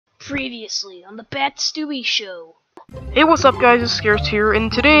Previously on the Batstewie show. Hey, what's up, guys? It's Scarce here,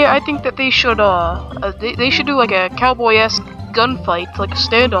 and today I think that they should do like a cowboy-esque gunfight, like a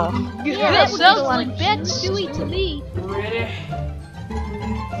standoff. Yeah, that sounds like Batstewie to me. Ready,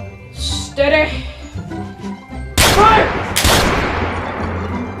 steady, fire!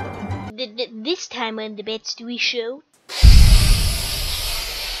 This time on the Batstewie show.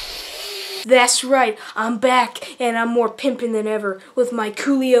 That's right, I'm back, and I'm more pimpin' than ever, with my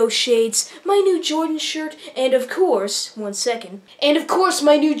Coolio shades, my new Jordan shirt, and of course, my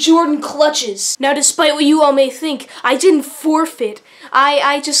new Jordan clutches. Now, despite what you all may think, I didn't forfeit. I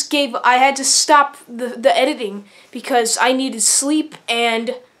had to stop the editing, because I needed sleep,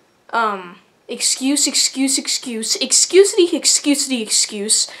 and, excuse.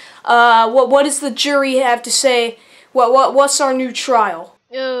 What does the jury have to say? What's our new trial?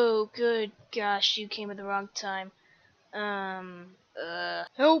 Oh, good gosh, you came at the wrong time.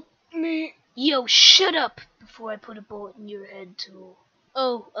 Help me. Yo, shut up before I put a bullet in your head, Tool.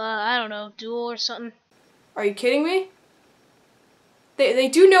 Oh, I don't know, duel or something? Are you kidding me? They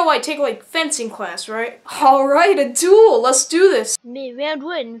do know I take, like, fencing class, right? Alright, a duel, let's do this. Round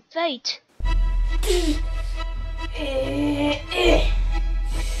one, fight.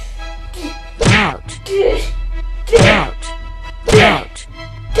 Out.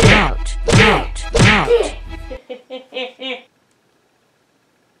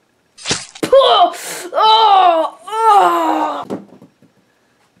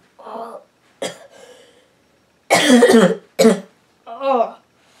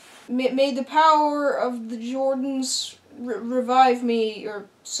 May the power of the Jordans revive me, or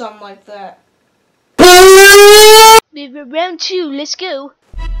something like that. Round two, let's go.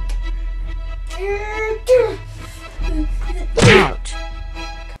 Out.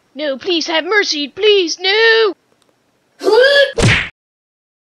 No, please have mercy, please, no!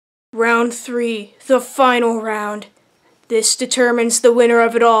 Round 3, the final round. This determines the winner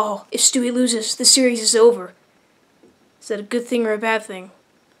of it all. If Stewie loses, the series is over. Is that a good thing or a bad thing?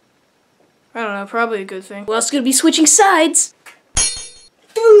 I don't know, probably a good thing. Well, it's gonna be switching sides!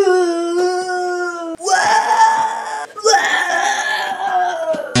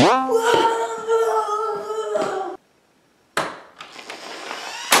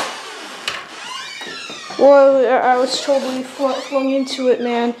 Well, I was totally flung into it,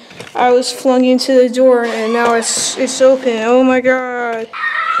 man. I was flung into the door, and now it's open. Oh my god!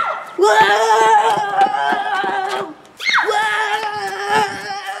 Whoa!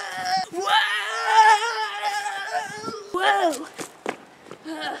 Whoa! Whoa!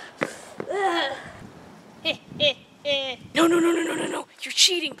 No! You're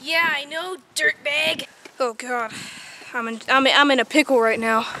cheating. Yeah, I know, dirtbag. Oh god, I'm in a pickle right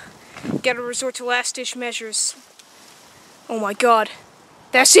now. Gotta resort to last-ditch measures. Oh my god.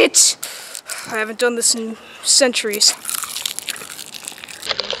 That's it! I haven't done this in centuries.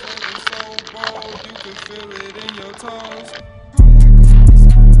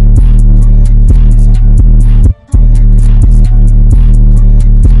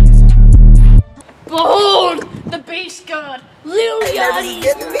 Behold! The bass god! Lil Yacthy!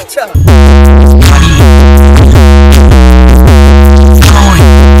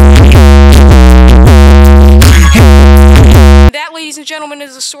 Ladies and gentlemen,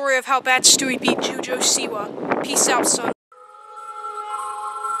 is the story of how Batstewie beat Jojo Siwa. Peace out, son.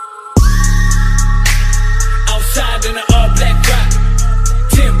 Outside in the all-black drop,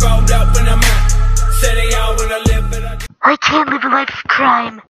 10 rolled up when I'm out. Say they all wanna live, but I can't live a life of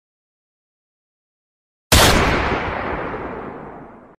crime.